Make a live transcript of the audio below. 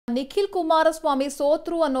ನಿಖಿಲ್ ಕುಮಾರಸ್ವಾಮಿ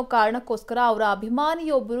ಸೋತ್ರು ಅನ್ನೋ ಕಾರಣಕ್ಕೋಸ್ಕರ ಅವರ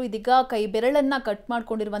ಅಭಿಮಾನಿಯೊಬ್ಬರು ಇದೀಗ ಕೈ ಬೆರಳನ್ನ ಕಟ್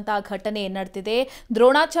ಮಾಡಿಕೊಂಡಿರುವಂತಹ ಘಟನೆ ನಡೆದಿದೆ.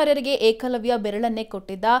 ದ್ರೋಣಾಚಾರ್ಯರಿಗೆ ಏಕಲವ್ಯ ಬೆರಳನ್ನೇ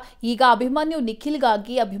ಕೊಟ್ಟಿದ್ದ. ಈಗ ಅಭಿಮನ್ಯು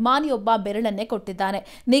ನಿಖಿಲ್ಗಾಗಿ ಅಭಿಮಾನಿಯೊಬ್ಬ ಬೆರಳನ್ನೇ ಕೊಟ್ಟಿದ್ದಾನೆ.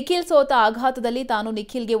 ನಿಖಿಲ್ ಸೋತ ಆಘಾತದಲ್ಲಿ ತಾನು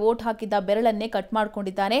ನಿಖಿಲ್ಗೆ ವೋಟ್ ಹಾಕಿದ್ದ ಬೆರಳನ್ನೇ ಕಟ್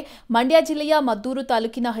ಮಾಡಿಕೊಂಡಿದ್ದಾನೆ. ಮಂಡ್ಯ ಜಿಲ್ಲೆಯ ಮದ್ದೂರು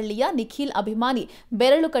ತಾಲೂಕಿನ ಹಳ್ಳಿಯ ನಿಖಿಲ್ ಅಭಿಮಾನಿ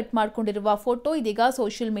ಬೆರಳು ಕಟ್ ಮಾಡಿಕೊಂಡಿರುವ ಫೋಟೋ ಇದೀಗ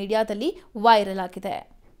ಸೋಷಿಯಲ್ ಮೀಡಿಯಾದಲ್ಲಿ ವೈರಲ್ ಆಗಿದೆ.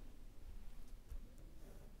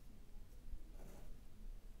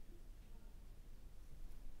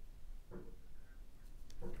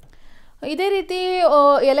 ಇದೇ ರೀತಿ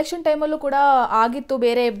ಎಲೆಕ್ಷನ್ ಟೈಮಲ್ಲೂ ಕೂಡ ಆಗಿತ್ತು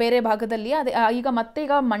ಬೇರೆ ಬೇರೆ ಭಾಗದಲ್ಲಿ. ಅದೇ ಈಗ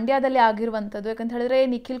ಮಂಡ್ಯದಲ್ಲಿ ಆಗಿರುವಂಥದ್ದು. ಯಾಕಂತ ಹೇಳಿದ್ರೆ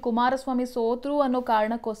ನಿಖಿಲ್ ಕುಮಾರಸ್ವಾಮಿ ಸೋತ್ರು ಅನ್ನೋ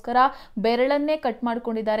ಕಾರಣಕ್ಕೋಸ್ಕರ ಬೆರಳನ್ನೇ ಕಟ್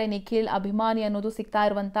ಮಾಡ್ಕೊಂಡಿದ್ದಾರೆ ನಿಖಿಲ್ ಅಭಿಮಾನಿ ಅನ್ನೋದು ಸಿಗ್ತಾ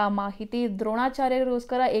ಇರುವಂತಹ ಮಾಹಿತಿ.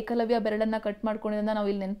 ದ್ರೋಣಾಚಾರ್ಯರಿಗೋಸ್ಕರ ಏಕಲವ್ಯ ಬೆರಳನ್ನ ಕಟ್ ಮಾಡ್ಕೊಂಡಿರೋದನ್ನ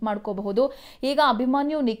ನಾವು ಇಲ್ಲಿ ನೆನಪು ಮಾಡ್ಕೋಬಹುದು. ಈಗ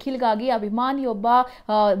ಅಭಿಮಾನಿಯು ನಿಖಿಲ್ಗಾಗಿ ಅಭಿಮಾನಿಯೊಬ್ಬ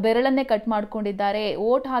ಬೆರಳನ್ನೇ ಕಟ್ ಮಾಡ್ಕೊಂಡಿದ್ದಾರೆ.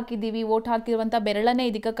 ವೋಟ್ ಹಾಕಿರುವಂತಹ ಬೆರಳನ್ನೇ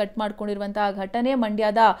ಇದೀಗ ಕಟ್ ಮಾಡ್ಕೊಂಡಿರುವಂತಹ ಘಟನೆ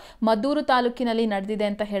ಮಂಡ್ಯದ ಮದ್ದೂರು ತಾಲೂಕಿನಲ್ಲಿ ನಡೆದಿದೆ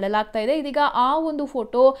ಅಂತ ಹೇಳಲಾಗ್ತಾ ಇದೆ. ಇದೀಗ ಆ ಒಂದು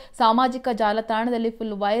ಫೋಟೋ ಸಾಮಾಜಿಕ ಜಾಲತಾಣದಲ್ಲಿ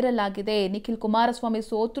ಫುಲ್ ವೈರಲ್ ಆಗಿದೆ. ನಿಖಿಲ್ ಕುಮಾರಸ್ವಾಮಿ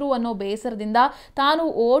ಸೋತ್ರು ಅನ್ನೋ ಬೇಸರದಿಂದ ತಾನು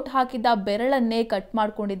ವೋಟ್ ಹಾಕಿದ್ದ ಬೆರಳನ್ನೇ ಕಟ್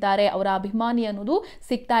ಮಾಡ್ಕೊಂಡಿದ್ದಾರೆ ಅವರ ಅಭಿಮಾನಿ ಅನ್ನೋದು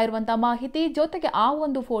ಸಿಗ್ತಾ ಇರುವಂತಹ ಮಾಹಿತಿ. ಜೊತೆಗೆ ಆ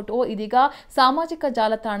ಒಂದು ಫೋಟೋ ಇದೀಗ ಸಾಮಾಜಿಕ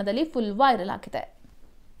ಜಾಲತಾಣದಲ್ಲಿ ಫುಲ್ ವೈರಲ್ ಆಗಿದೆ.